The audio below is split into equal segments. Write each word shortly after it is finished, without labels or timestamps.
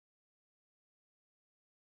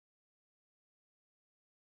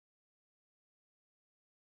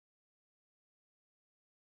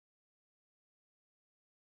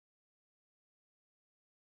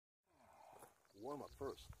warm up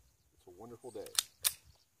first. It's a wonderful day.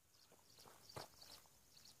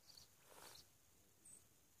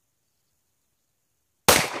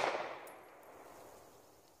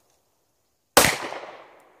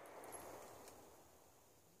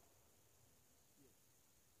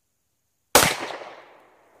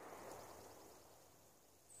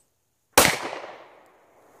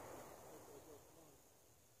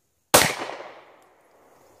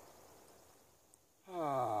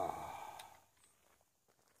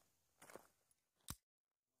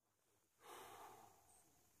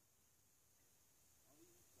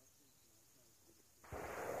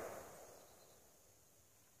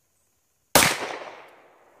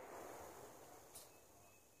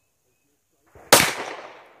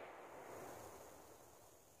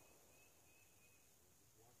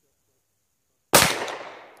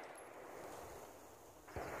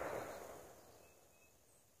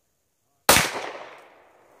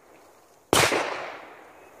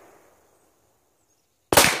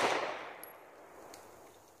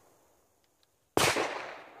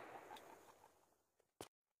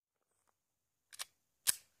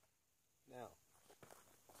 Now,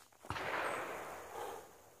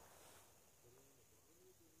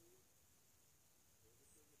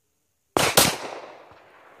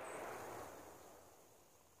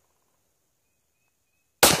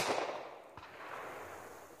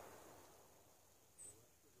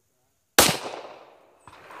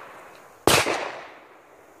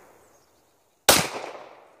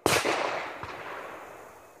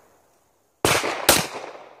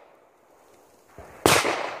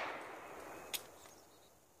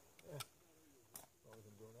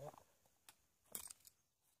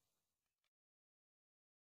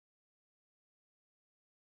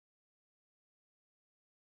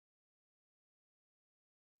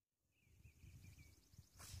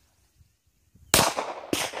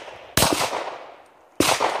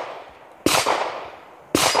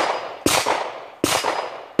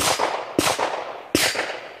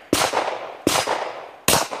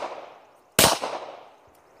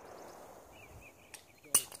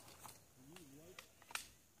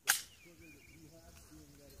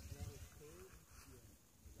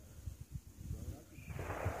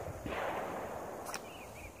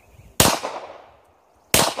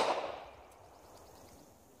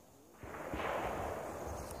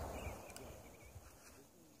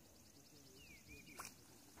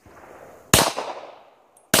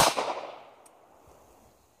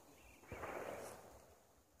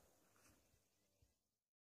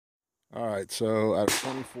 all right, so out of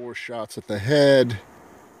 24 shots at the head,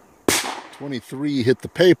 23 hit the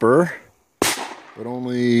paper, but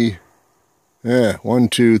only 1,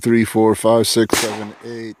 2, 3, 4, 5, 6, 7,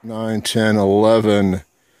 8, 9, 10, 11.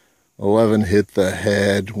 11 hit the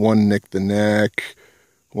head, 1 nicked the neck,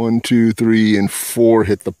 1, 2, 3, and 4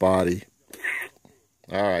 hit the body.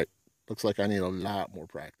 All right, looks like I need a lot more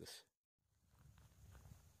practice.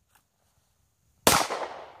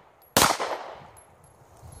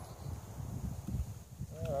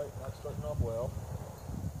 All right, that's starting off well.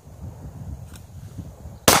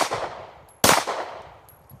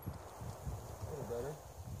 A little better.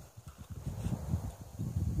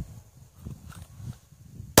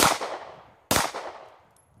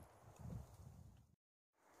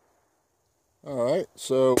 All right,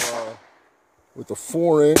 so with the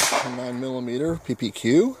 4-inch 9mm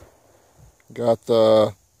PPQ, got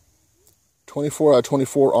the 24 out of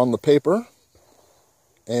 24 on the paper,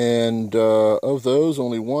 and of those,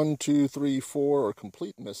 only 1, 2, 3, 4 are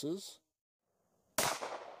complete misses.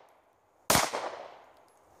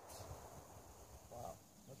 Wow,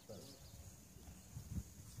 that's better.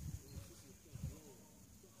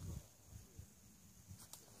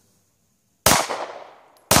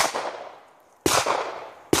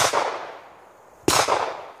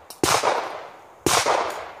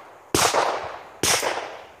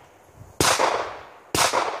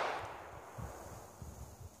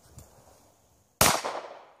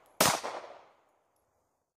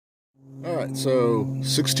 All right, so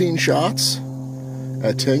 16 shots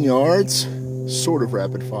at 10 yards, sort of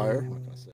rapid fire.